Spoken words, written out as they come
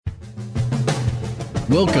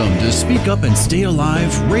Welcome to Speak Up and Stay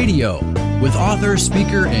Alive Radio with author,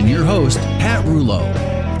 speaker, and your host, Pat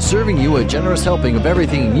Rouleau. Serving you a generous helping of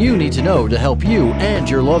everything you need to know to help you and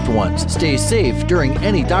your loved ones stay safe during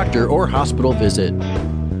any doctor or hospital visit.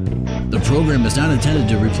 The program is not intended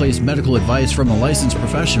to replace medical advice from a licensed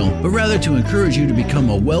professional, but rather to encourage you to become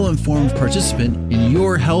a well-informed participant in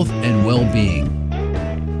your health and well-being.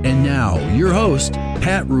 And now, your host,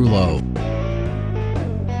 Pat Rouleau.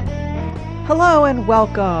 Hello and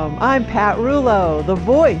welcome. I'm Pat Rouleau, the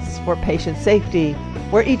voice for patient safety,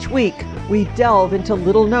 where each week we delve into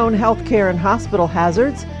little-known healthcare and hospital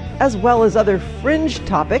hazards, as well as other fringe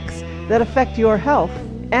topics that affect your health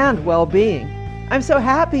and well-being. I'm so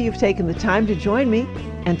happy you've taken the time to join me,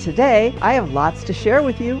 and today I have lots to share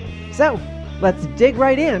with you. So, let's dig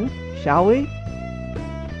right in, shall we?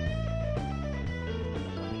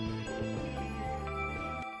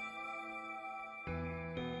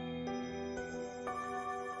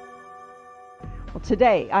 Well,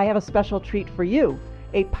 today I have a special treat for you.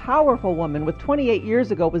 A powerful woman with 28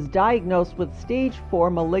 years ago was diagnosed with stage 4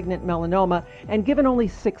 malignant melanoma and given only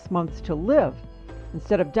 6 months to live.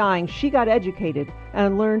 Instead of dying, she got educated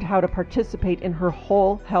and learned how to participate in her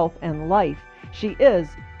whole health and life. She is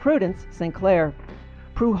Prudence Sinclair.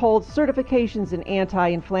 Prue holds certifications in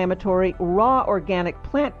anti-inflammatory, raw organic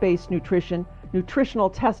plant-based nutrition, nutritional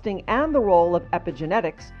testing, and the role of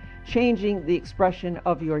epigenetics, changing the expression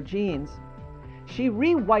of your genes. She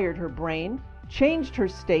rewired her brain, changed her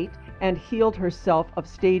state, and healed herself of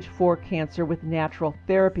stage 4 cancer with natural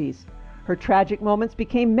therapies. Her tragic moments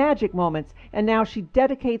became magic moments, and now she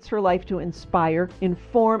dedicates her life to inspire,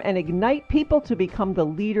 inform, and ignite people to become the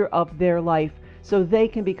leader of their life so they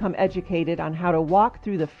can become educated on how to walk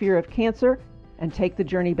through the fear of cancer and take the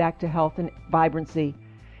journey back to health and vibrancy.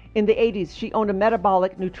 In the 80s, she owned a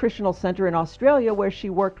metabolic nutritional center in Australia where she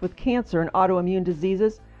worked with cancer and autoimmune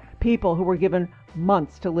diseases, people who were given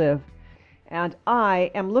months to live. And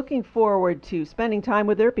I am looking forward to spending time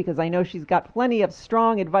with her because I know she's got plenty of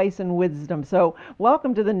strong advice and wisdom. So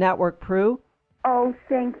welcome to the network, Prue. Oh,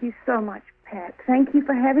 thank you so much, Pat. Thank you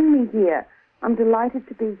for having me here. I'm delighted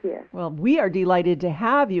to be here. Well, we are delighted to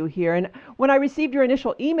have you here. And when I received your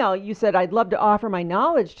initial email, you said, I'd love to offer my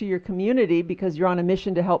knowledge to your community because you're on a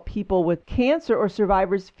mission to help people with cancer or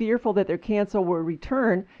survivors fearful that their cancer will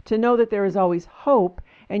return to know that there is always hope.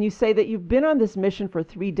 And you say that you've been on this mission for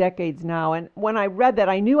 3 decades now. And when I read that,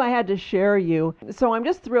 I knew I had to share you. So I'm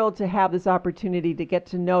just thrilled to have this opportunity to get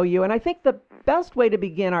to know you. And I think the best way to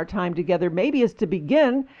begin our time together maybe is to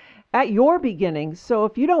begin at your beginning. So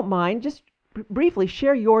if you don't mind, just briefly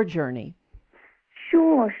share your journey.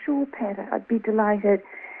 Sure, Pat. I'd be delighted.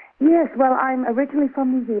 Yes, well, I'm originally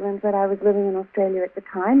from New Zealand, but I was living in Australia at the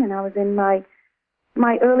time, and I was in my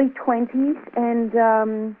early 20s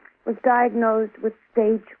and was diagnosed with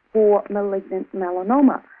stage 4 malignant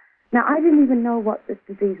melanoma. Now, I didn't even know what this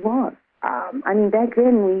disease was. Back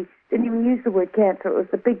then we didn't even use the word cancer. It was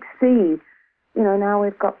the big C. You know, now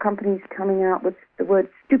we've got companies coming out with the word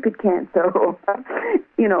stupid cancer or,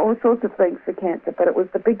 all sorts of things for cancer, but it was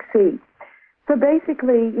the big C. So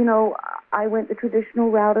basically, I went the traditional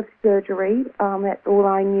route of surgery. That's all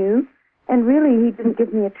I knew. And really, he didn't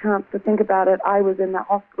give me a chance to think about it. I was in the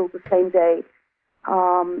hospital the same day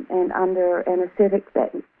and under anesthetic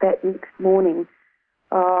that next morning.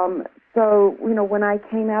 When I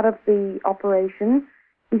came out of the operation,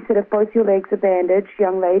 he said, if both your legs are bandaged,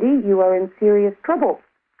 young lady, you are in serious trouble.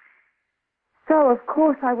 So, of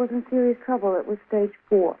course, I was in serious trouble. It was stage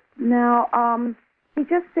 4. Now, he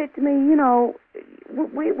just said to me,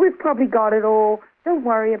 we've probably got it all. Don't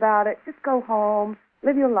worry about it. Just go home,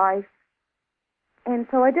 live your life. And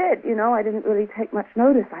so I did. I didn't really take much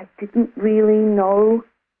notice. I didn't really know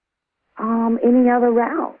any other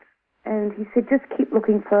route. And he said, just keep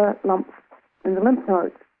looking for lumps in the lymph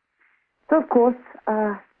nodes. So, of course,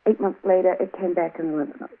 8 months later, it came back in the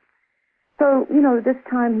lymph nodes. So, this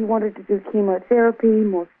time he wanted to do chemotherapy,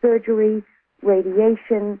 more surgery,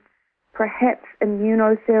 radiation, perhaps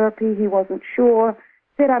immunotherapy. He wasn't sure.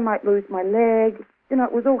 Said I might lose my leg.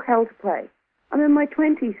 It was all hell to play. I'm in my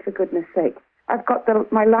 20s, for goodness sake. I've got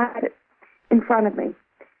my life in front of me.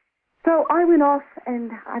 So I went off,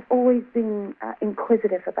 and I've always been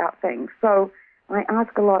inquisitive about things. So I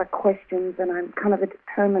ask a lot of questions, and I'm kind of a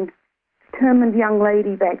determined young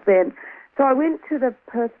lady back then. So I went to the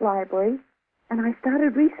Perth Library, and I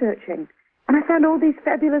started researching. And I found all these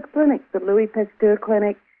fabulous clinics, the Louis Pasteur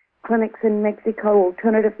Clinic, clinics in Mexico,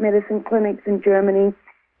 alternative medicine clinics in Germany.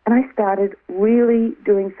 And I started really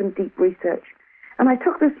doing some deep research. And I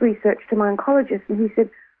took this research to my oncologist, and he said,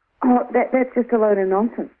 oh, that's just a load of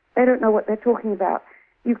nonsense. They don't know what they're talking about.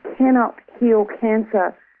 You cannot heal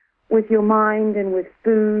cancer with your mind and with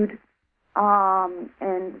food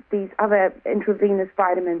and these other intravenous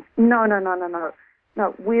vitamins. No.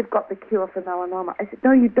 No, we've got the cure for melanoma. I said,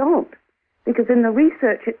 no, you don't. Because in the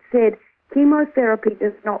research it said chemotherapy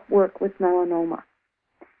does not work with melanoma.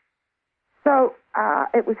 So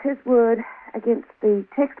it was his word against the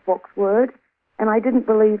textbook's word, and I didn't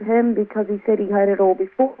believe him because he said he heard it all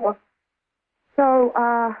before. So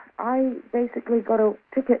I basically got a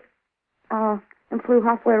ticket and flew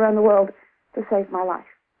halfway around the world to save my life.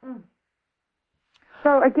 Mm.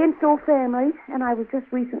 So against all family, and I was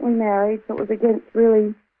just recently married, so it was against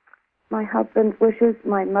really my husband's wishes,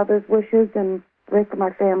 my mother's wishes, and the rest of my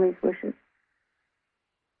family's wishes.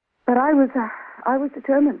 But I was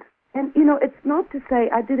determined. And, you know, it's not to say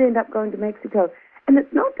I did end up going to Mexico, and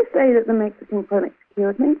it's not to say that the Mexican clinic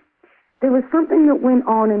cured me. There was something that went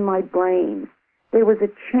on in my brain. There was a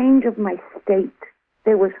change of my state.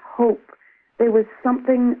 There was hope. There was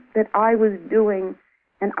something that I was doing,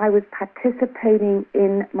 and I was participating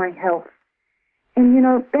in my health. And, you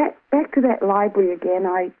know, back to that library again,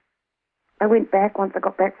 I went back once I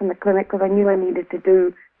got back from the clinic because I knew I needed to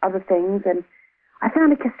do other things, and I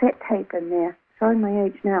found a cassette tape in there, showing my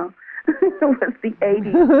age now. It was the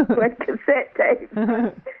 80s with cassette tape.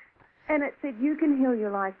 And it said, You Can Heal Your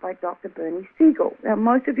Life by Dr. Bernie Siegel. Now,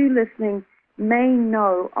 most of you listening may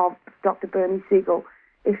know of Dr. Bernie Siegel.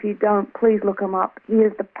 If you don't, please look him up. He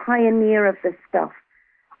is the pioneer of this stuff.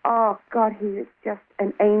 Oh, God, he is just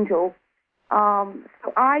an angel.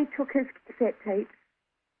 So I took his cassette tape.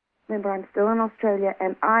 Remember, I'm still in Australia,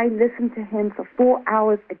 and I listened to him for 4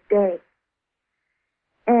 hours a day.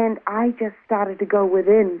 And I just started to go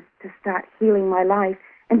within to start healing my life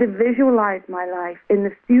and to visualize my life in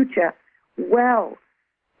the future well,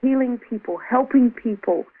 healing people, helping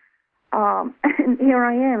people. And here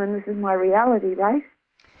I am, and this is my reality, right?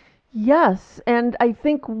 Yes, and I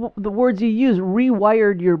think the words you use,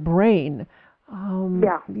 rewired your brain.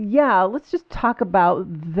 Yeah, let's just talk about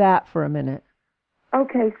that for a minute.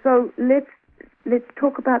 Okay, so let's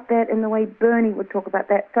talk about that in the way Bernie would talk about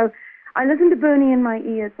that. So I listened to Bernie in my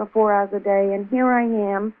ears for 4 hours a day, and here I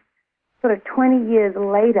am, sort of 20 years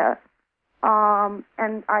later,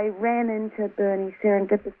 and I ran into Bernie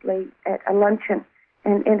serendipitously at a luncheon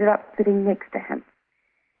and ended up sitting next to him.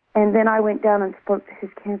 And then I went down and spoke to his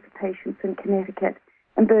cancer patients in Connecticut,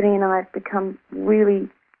 and Bernie and I have become really,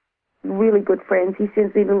 really good friends. He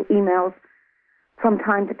sends me little emails from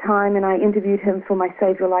time to time, and I interviewed him for my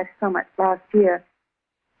Save Your Life Summit last year.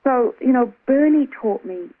 So, you know, Bernie taught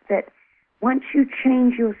me that once you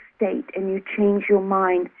change your state and you change your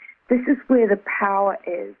mind, this is where the power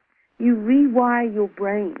is. You rewire your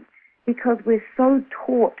brain because we're so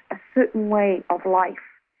taught a certain way of life.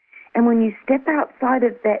 And when you step outside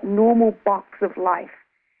of that normal box of life,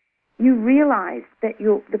 you realize that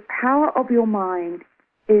the power of your mind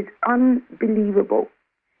is unbelievable.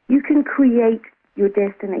 You can create your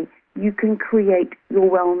destiny. You can create your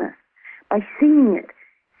wellness by seeing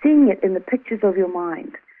it in the pictures of your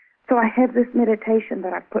mind. So I have this meditation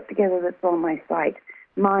that I've put together that's on my site,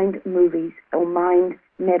 Mind Movies or Mind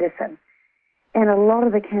Medicine. And a lot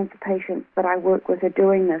of the cancer patients that I work with are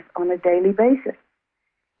doing this on a daily basis.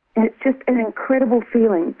 And it's just an incredible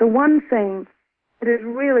feeling. The one thing that is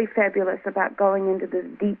really fabulous about going into this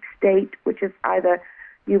deep state, which is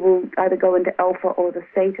you will either go into alpha or the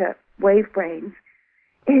theta wave brains,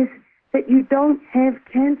 is that you don't have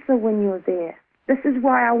cancer when you're there. This is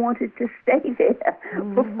why I wanted to stay there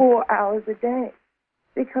for 4 hours a day.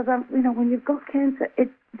 Because, when you've got cancer,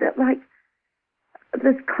 it's like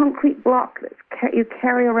this concrete block that you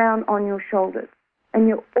carry around on your shoulders. And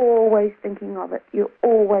you're always thinking of it. You're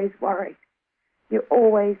always worried. You're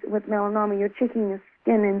always, with melanoma, you're checking your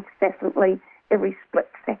skin incessantly every split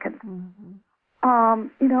second.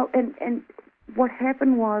 And what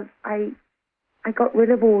happened was I got rid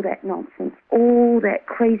of all that nonsense, all that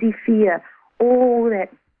crazy fear, all that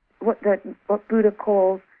what Buddha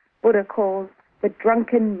calls the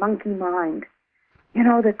drunken monkey mind.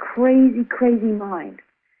 The crazy, crazy mind.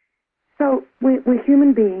 So we're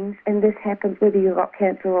human beings, and this happens whether you've got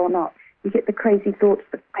cancer or not. You get the crazy thoughts,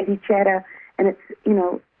 the crazy chatter, and it's,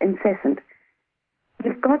 incessant.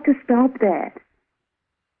 You've got to stop that.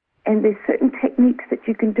 And there's certain techniques that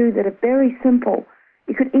you can do that are very simple.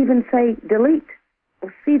 You could even say delete,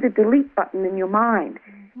 or see the delete button in your mind.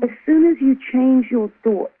 As soon as you change your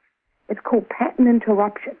thoughts, it's called pattern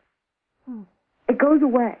interruption. It goes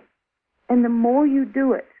away. And the more you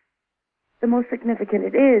do it, the more significant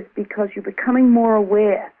it is because you're becoming more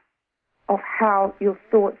aware of how your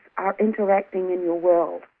thoughts are interacting in your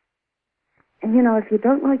world. And, if you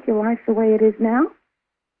don't like your life the way it is now,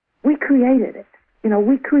 We created it.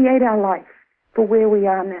 We create our life for where we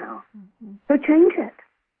are now. Mm-hmm. So change it.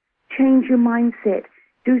 Change your mindset.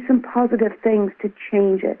 Do some positive things to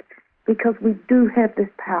change it, because we do have this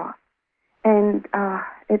power. And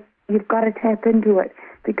you've got to tap into it,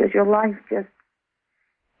 because your life just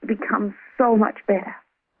becomes so much better.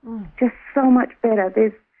 Just so much better.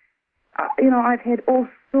 There's, I've had all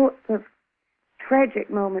sorts of tragic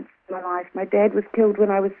moments in my life. My dad was killed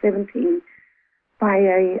when I was 17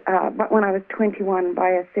 when I was 21 by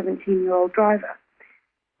a 17-year-old driver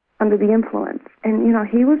under the influence. And,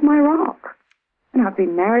 he was my rock. And I've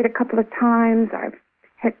been married a couple of times. I've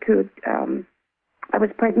had to, I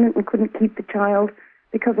was pregnant and couldn't keep the child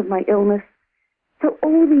because of my illness. So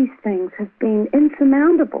all these things have been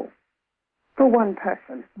insurmountable for one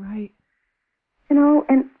person. Right.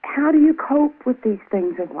 And how do you cope with these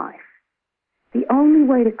things in life? The only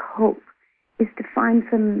way to cope is to find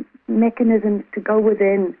some mechanisms to go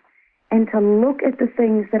within and to look at the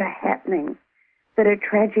things that are happening that are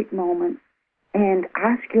tragic moments and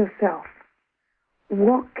ask yourself,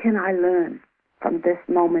 what can I learn from this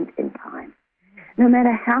moment in time? No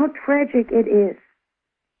matter how tragic it is,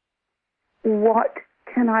 what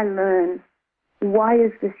can I learn? Why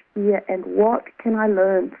is this here? And what can I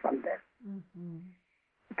learn from this? Mm-hmm.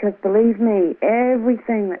 Because believe me,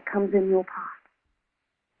 everything that comes in your path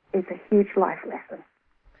is a huge life lesson.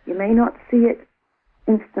 You may not see it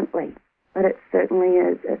instantly, but it certainly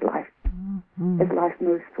is as life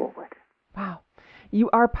moves forward. Wow. You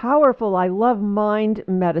are powerful. I love mind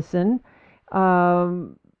medicine.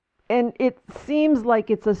 And it seems like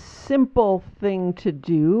it's a simple thing to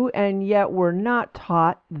do, and yet we're not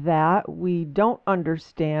taught that. We don't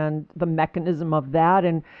understand the mechanism of that,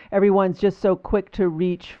 and everyone's just so quick to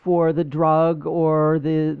reach for the drug or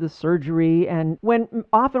the surgery, and when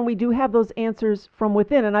often we do have those answers from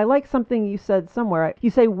within. And I like something you said somewhere. You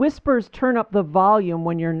say whispers turn up the volume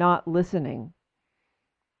when you're not listening.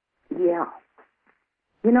 Yeah.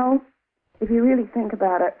 If you really think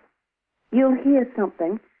about it, you'll hear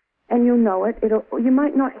something, and you'll know it. You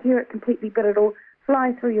might not hear it completely, but it'll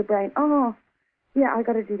fly through your brain. Oh, yeah, I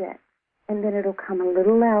got to do that. And then it'll come a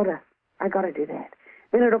little louder. I got to do that.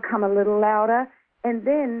 Then it'll come a little louder, and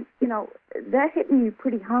then, that hitting you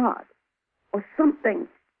pretty hard, or something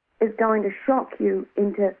is going to shock you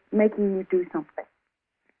into making you do something.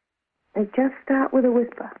 They just start with a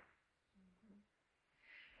whisper.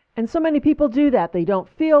 And so many people do that. They don't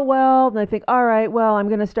feel well, and they think, all right, well, I'm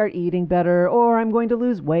going to start eating better, or I'm going to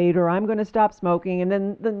lose weight, or I'm going to stop smoking. And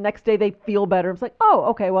then the next day they feel better. It's like, oh,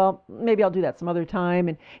 okay, well, maybe I'll do that some other time.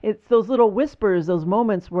 And it's those little whispers, those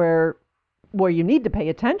moments where you need to pay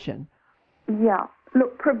attention. Yeah.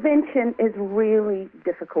 Look, prevention is really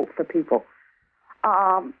difficult for people.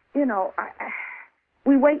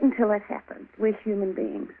 We wait until it happens. We're human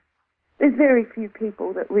beings. There's very few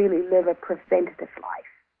people that really live a preventative life.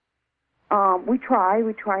 We try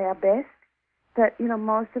our best, but,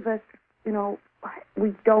 most of us,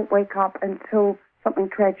 we don't wake up until something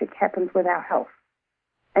tragic happens with our health.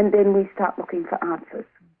 And then we start looking for answers.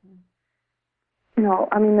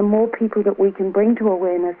 Mm-hmm. The more people that we can bring to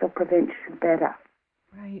awareness of prevention, the better.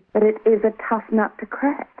 Right. But it is a tough nut to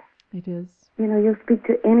crack. It is. You'll speak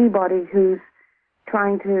to anybody who's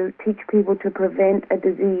trying to teach people to prevent a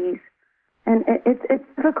disease, and it's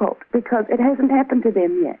difficult because it hasn't happened to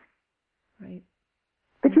them yet. Right.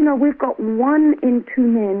 But, we've got 1 in 2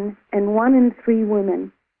 men and 1 in 3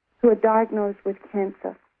 women who are diagnosed with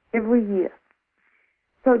cancer every year.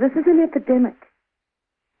 So this is an epidemic.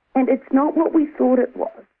 And it's not what we thought it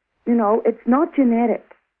was. It's not genetic.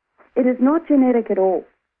 It is not genetic at all.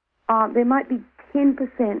 There might be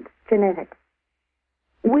 10% genetic.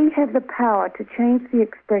 We have the power to change the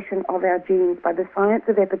expression of our genes by the science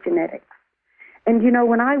of epigenetics. And,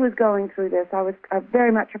 when I was going through this, I was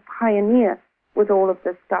very much a pioneer with all of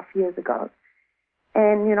this stuff years ago.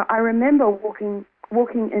 And, I remember walking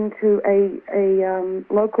into a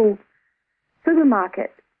local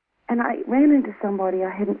supermarket, and I ran into somebody I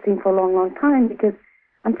hadn't seen for a long, long time, because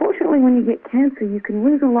unfortunately when you get cancer, you can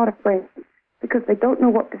lose a lot of friends because they don't know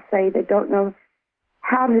what to say. They don't know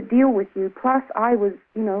how to deal with you. Plus, I was,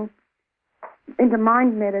 into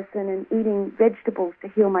mind medicine and eating vegetables to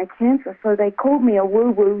heal my cancer. So they called me a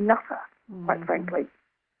woo-woo nutter, quite frankly.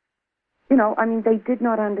 They did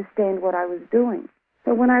not understand what I was doing.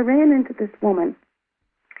 So when I ran into this woman,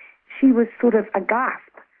 she was sort of aghast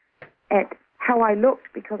at how I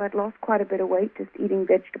looked because I'd lost quite a bit of weight just eating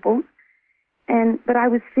vegetables. But I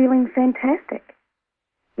was feeling fantastic.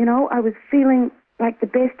 I was feeling like the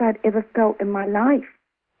best I'd ever felt in my life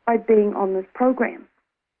by being on this program.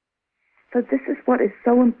 So this is what is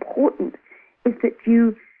so important, is that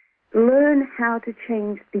you learn how to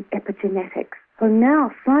change the epigenetics. So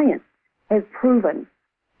now science has proven,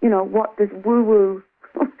 what this woo-woo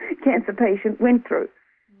cancer patient went through.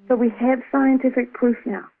 So we have scientific proof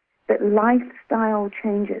now that lifestyle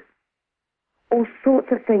changes, all sorts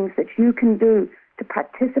of things that you can do to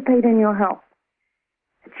participate in your health,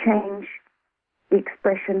 to change the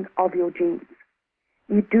expression of your genes.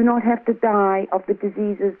 You do not have to die of the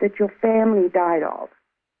diseases that your family died of.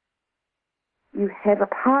 You have a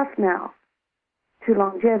path now to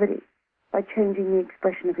longevity by changing the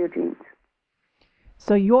expression of your genes.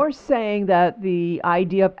 So you're saying that the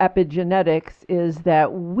idea of epigenetics is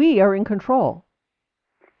that we are in control.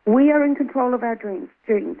 We are in control of our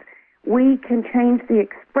genes. We can change the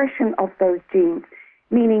expression of those genes,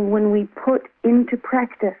 meaning when we put into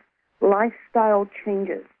practice lifestyle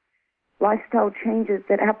changes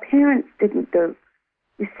that our parents didn't do.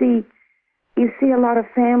 You see a lot of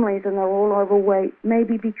families and they're all overweight,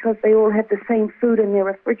 maybe because they all have the same food in their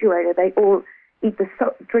refrigerator. They all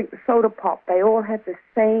drink the soda pop. They all have the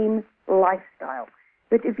same lifestyle.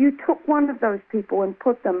 But if you took one of those people and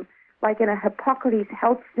put them like in a Hippocrates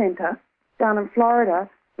health center down in Florida,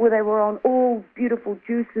 where they were on all beautiful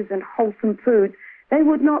juices and wholesome foods, they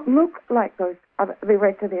would not look like the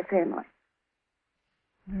rest of their family.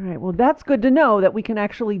 All right. Well, that's good to know that we can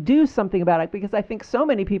actually do something about it, because I think so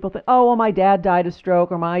many people think, oh, well, my dad died of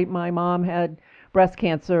stroke or my mom had breast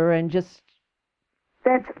cancer, and just...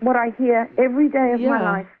 That's what I hear every day of my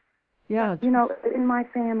life. Yeah. In my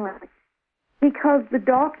family. Because the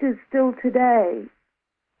doctors still today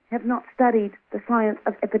have not studied the science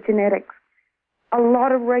of epigenetics. A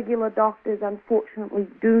lot of regular doctors, unfortunately,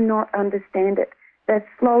 do not understand it. They're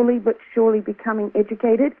slowly but surely becoming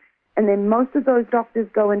educated, and then most of those doctors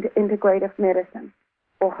go into integrative medicine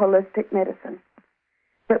or holistic medicine.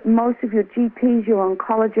 But most of your GPs, your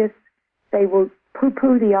oncologists, they will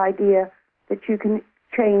poo-poo the idea that you can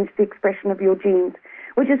change the expression of your genes,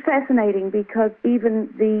 which is fascinating because even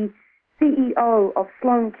the CEO of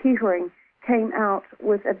Sloan Kettering came out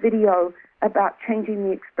with a video about changing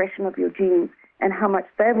the expression of your genes and how much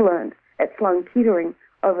they've learned at Sloan Kettering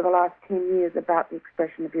over the last 10 years about the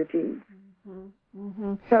expression of your genes. Mm-hmm.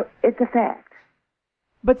 Mm-hmm. So it's a fact.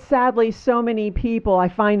 But sadly, so many people, I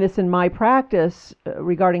find this in my practice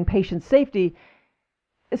regarding patient safety,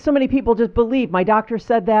 so many people just believe, my doctor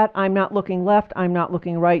said that, I'm not looking left, I'm not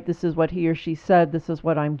looking right, this is what he or she said, this is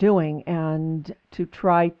what I'm doing. And to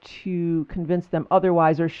try to convince them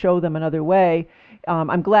otherwise or show them another way,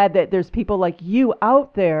 I'm glad that there's people like you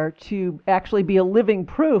out there to actually be a living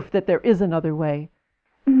proof that there is another way.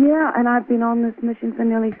 Yeah, and I've been on this mission for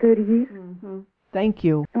nearly 30 years. Mm-hmm. Thank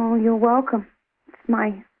you. Oh, you're welcome. It's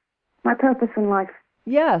my purpose in life.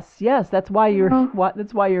 Yes, that's why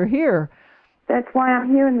that's why you're here. That's why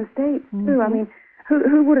I'm here in the States, too. Mm-hmm. I mean,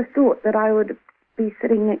 who would have thought that I would be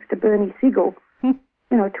sitting next to Bernie Siegel,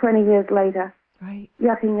 20 years later, right,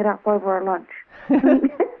 yucking it up over a lunch.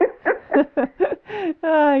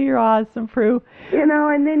 You're awesome, Prue.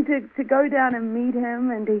 And then to go down and meet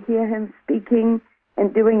him and to hear him speaking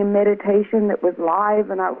and doing a meditation that was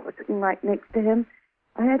live and I was sitting right next to him,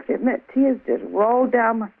 I have to admit, tears just rolled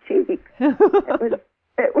down my cheeks.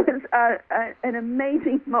 It was an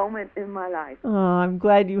amazing moment in my life. Oh, I'm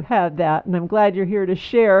glad you had that, and I'm glad you're here to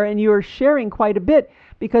share. And you're sharing quite a bit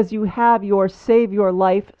because you have your Save Your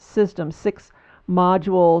Life system, 6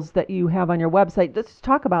 modules that you have on your website. Let's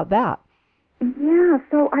talk about that. Yeah,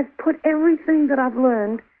 so I've put everything that I've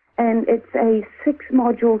learned, and it's a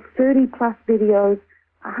 6-module, 30-plus videos,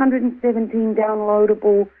 117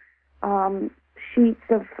 downloadable sheets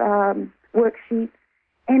of worksheets.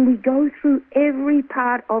 And we go through every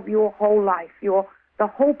part of your whole life. The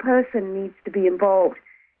whole person needs to be involved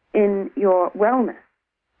in your wellness.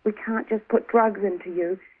 We can't just put drugs into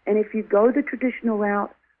you. And if you go the traditional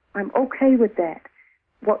route, I'm okay with that.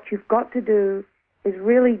 What you've got to do is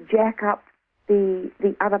really jack up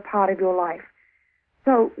the other part of your life.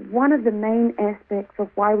 So one of the main aspects of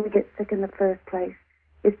why we get sick in the first place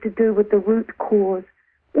is to do with the root cause.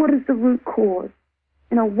 What is the root cause?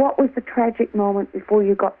 What was the tragic moment before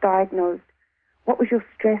you got diagnosed? What was your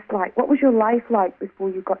stress like? What was your life like before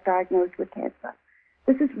you got diagnosed with cancer?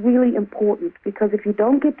 This is really important because if you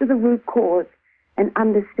don't get to the root cause and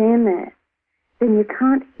understand that, then you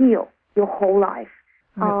can't heal your whole life.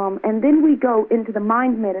 Right. And then we go into the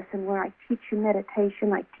mind medicine where I teach you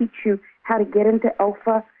meditation. I teach you how to get into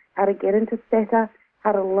alpha, how to get into theta,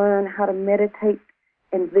 how to learn how to meditate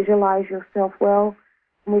and visualize yourself well.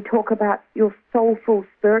 And we talk about your soulful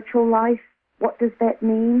spiritual life. What does that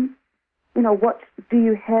mean? Do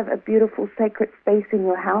you have a beautiful sacred space in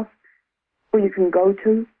your house where you can go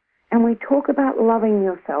to and we talk about loving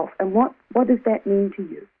yourself and what does that mean to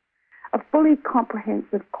you. A fully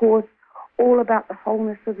comprehensive course all about the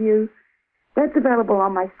wholeness of you. That's available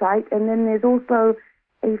on my site. And then there's also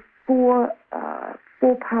a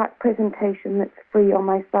four-part presentation that's free on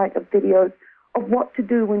my site of videos of what to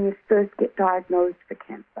do when you first get diagnosed for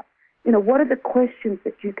cancer. You know, what are the questions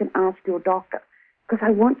that you can ask your doctor? Because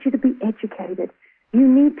I want you to be educated. You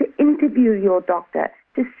need to interview your doctor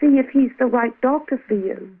to see if he's the right doctor for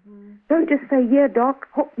you. Mm-hmm. Don't just say, yeah, doc,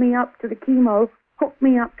 hook me up to the chemo, hook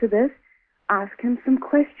me up to this. Ask him some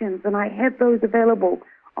questions, and I have those available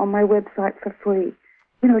on my website for free.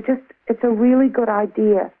 You know, it's a really good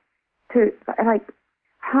idea to,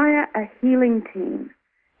 hire a healing team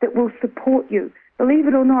that will support you. Believe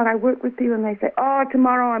it or not, I work with people and they say, oh,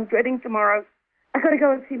 tomorrow, I'm dreading tomorrow. I got to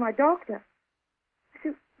go and see my doctor. I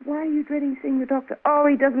said, why are you dreading seeing your doctor? Oh,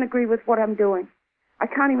 he doesn't agree with what I'm doing. I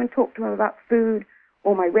can't even talk to him about food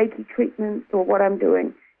or my Reiki treatments or what I'm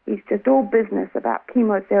doing. He's just all business about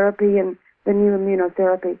chemotherapy and the new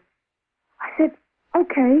immunotherapy. I said,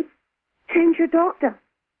 okay, change your doctor.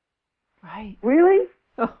 Right. Really?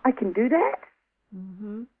 Oh. I can do that?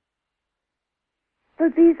 Mm-hmm. So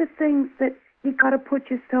these are things that you've got to put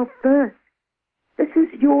yourself first. This is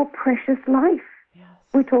your precious life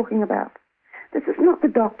we're talking about. This is not the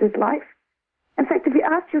doctor's life. In fact, if you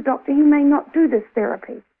ask your doctor, he may not do this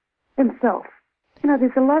therapy himself. You know,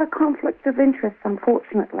 there's a lot of conflicts of interest,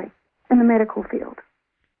 unfortunately, in the medical field.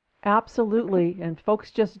 Absolutely. And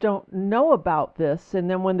folks just don't know about this. And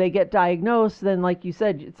then when they get diagnosed, then like you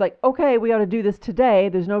said, it's like, okay, we ought to do this today.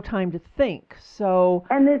 There's no time to think. So.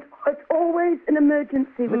 And it's always an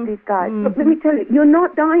emergency with these guys. But let me tell you, you're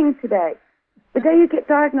not dying today. The day you get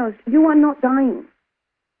diagnosed, you are not dying.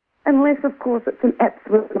 Unless, of course, it's an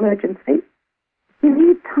absolute emergency. You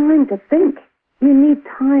need time to think. You need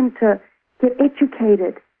time to get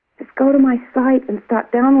educated. Just go to my site and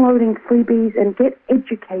start downloading freebies and get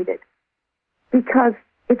educated, because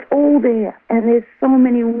it's all there, and there's so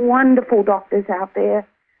many wonderful doctors out there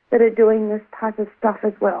that are doing this type of stuff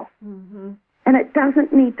as well. Mm-hmm. And it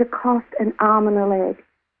doesn't need to cost an arm and a leg.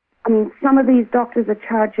 I mean, some of these doctors are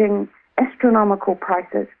charging astronomical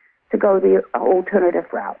prices to go the alternative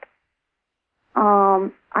route.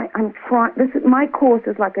 I'm trying. My course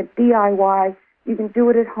is like a DIY. You can do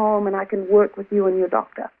it at home, and I can work with you and your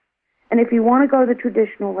doctor. And if you want to go the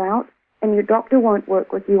traditional route and your doctor won't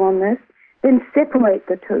work with you on this, then separate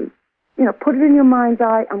the two. You know, put it in your mind's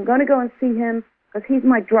eye. I'm going to go and see him because he's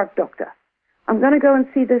my drug doctor. I'm going to go and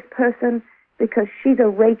see this person because she's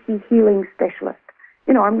a Reiki healing specialist.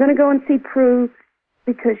 You know, I'm going to go and see Prue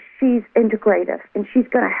because she's integrative and she's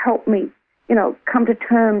going to help me, you know, come to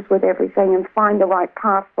terms with everything and find the right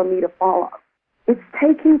path for me to follow. It's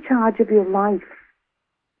taking charge of your life.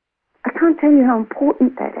 I can't tell you how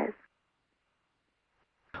important that is.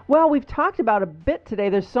 Well, we've talked about a bit today.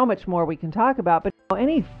 There's so much more we can talk about, but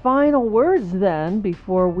any final words then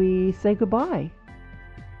before we say goodbye?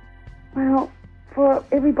 Well, for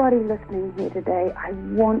everybody listening here today, I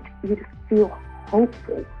want you to feel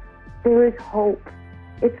hopeful. There is hope.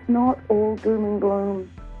 It's not all doom and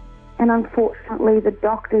gloom. And unfortunately, the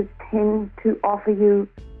doctors tend to offer you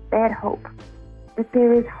bad hope. But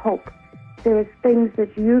there is hope. There is things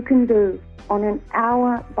that you can do on an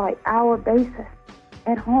hour-by-hour basis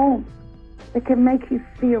at home that can make you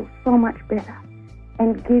feel so much better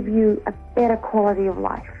and give you a better quality of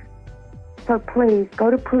life. So please, go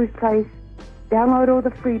to Prue's Place, download all the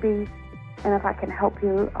freebies, and if I can help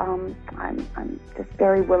you, I'm just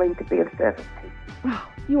very willing to be of service to you. Oh,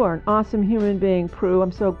 you are an awesome human being, Prue.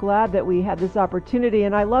 I'm so glad that we had this opportunity,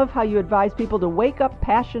 and I love how you advise people to wake up,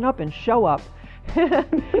 passion up, and show up.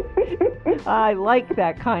 I like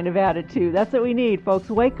that kind of attitude. That's what we need, folks.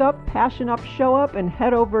 Wake up, passion up, show up, and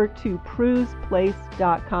head over to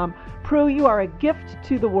prusplace.com. Prue, you are a gift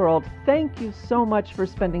to the world. Thank you so much for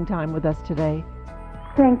spending time with us today.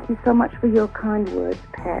 Thank you so much for your kind words,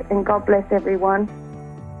 Pat, and God bless everyone.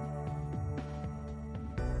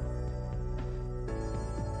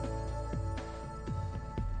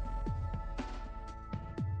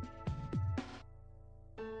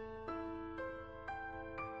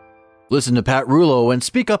 Listen to Pat Rouleau and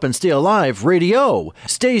Speak Up and Stay Alive Radio.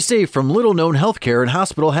 Stay safe from little-known healthcare and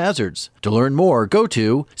hospital hazards. To learn more, go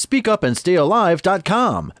to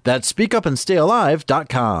speakupandstayalive.com. That's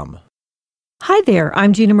speakupandstayalive.com. Hi there,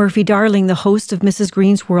 I'm Gina Murphy-Darling, the host of Mrs.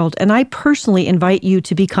 Green's World, and I personally invite you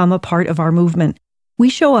to become a part of our movement. We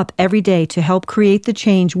show up every day to help create the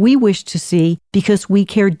change we wish to see because we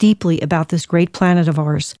care deeply about this great planet of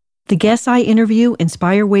ours. The guests I interview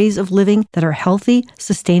inspire ways of living that are healthy,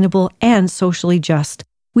 sustainable, and socially just.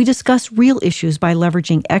 We discuss real issues by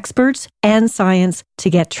leveraging experts and science to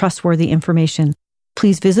get trustworthy information.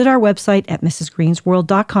 Please visit our website at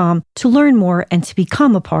mrsgreensworld.com to learn more and to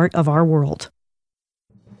become a part of our world.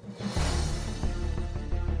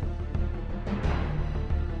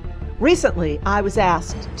 Recently, I was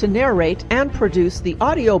asked to narrate and produce the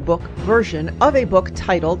audiobook version of a book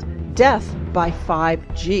titled Death by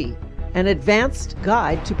 5G, an advanced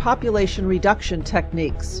guide to population reduction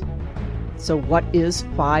techniques. So what is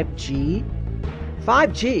 5G?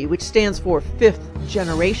 5G, which stands for fifth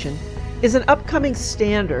generation, is an upcoming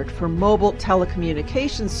standard for mobile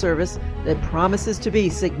telecommunications service that promises to be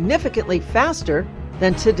significantly faster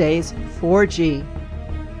than today's 4G.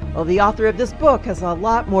 Well, the author of this book has a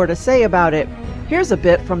lot more to say about it. Here's a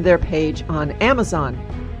bit from their page on Amazon.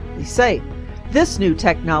 They say, this new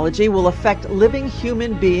technology will affect living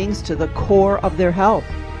human beings to the core of their health.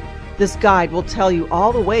 This guide will tell you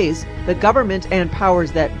all the ways the government and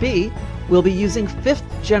powers that be will be using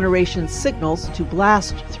fifth-generation signals to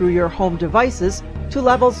blast through your home devices to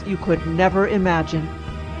levels you could never imagine.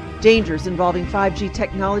 Dangers involving 5G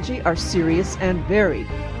technology are serious and varied.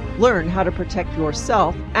 Learn how to protect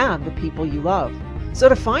yourself and the people you love. So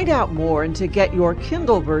to find out more and to get your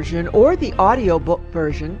Kindle version or the audiobook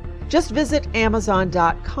version, just visit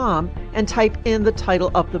Amazon.com and type in the title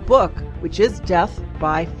of the book, which is Death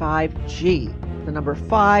by 5G. The number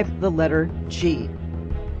 5, the letter G.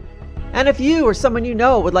 And if you or someone you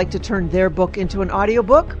know would like to turn their book into an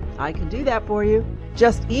audiobook, I can do that for you.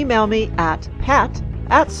 Just email me at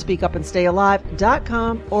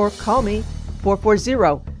pat@speakupandstayalive.com or call me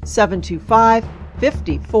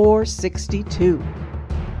 440-725-5462.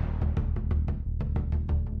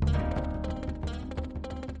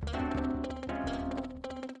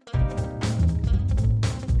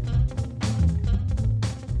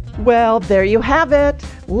 Well, there you have it.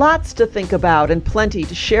 Lots to think about and plenty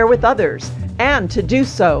to share with others. And to do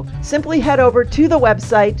so, simply head over to the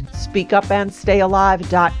website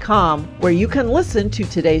speakupandstayalive.com, where you can listen to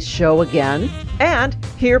today's show again and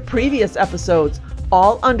hear previous episodes,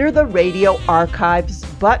 all under the Radio Archives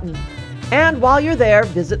button. And while you're there,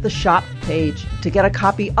 visit the shop page to get a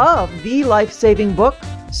copy of the life-saving book,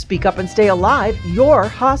 Speak Up and Stay Alive, Your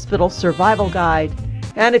Hospital Survival Guide.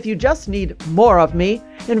 And if you just need more of me,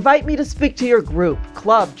 invite me to speak to your group,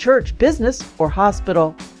 club, church, business, or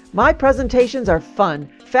hospital. My presentations are fun,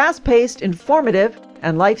 fast-paced, informative,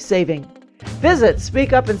 and life-saving. Visit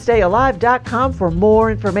speakupandstayalive.com for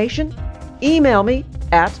more information. Email me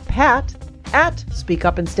at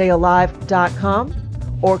pat@speakupandstayalive.com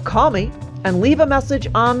or call me and leave a message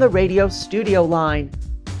on the radio studio line,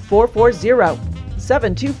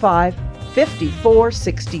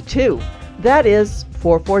 440-725-5462. That is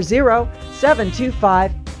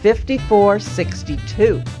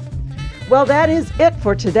 440-725-5462. Well, that is it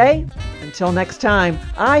for today. Until next time,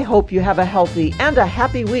 I hope you have a healthy and a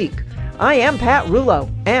happy week. I am Pat Rouleau,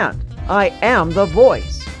 and I am the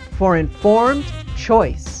voice for informed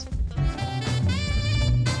choice.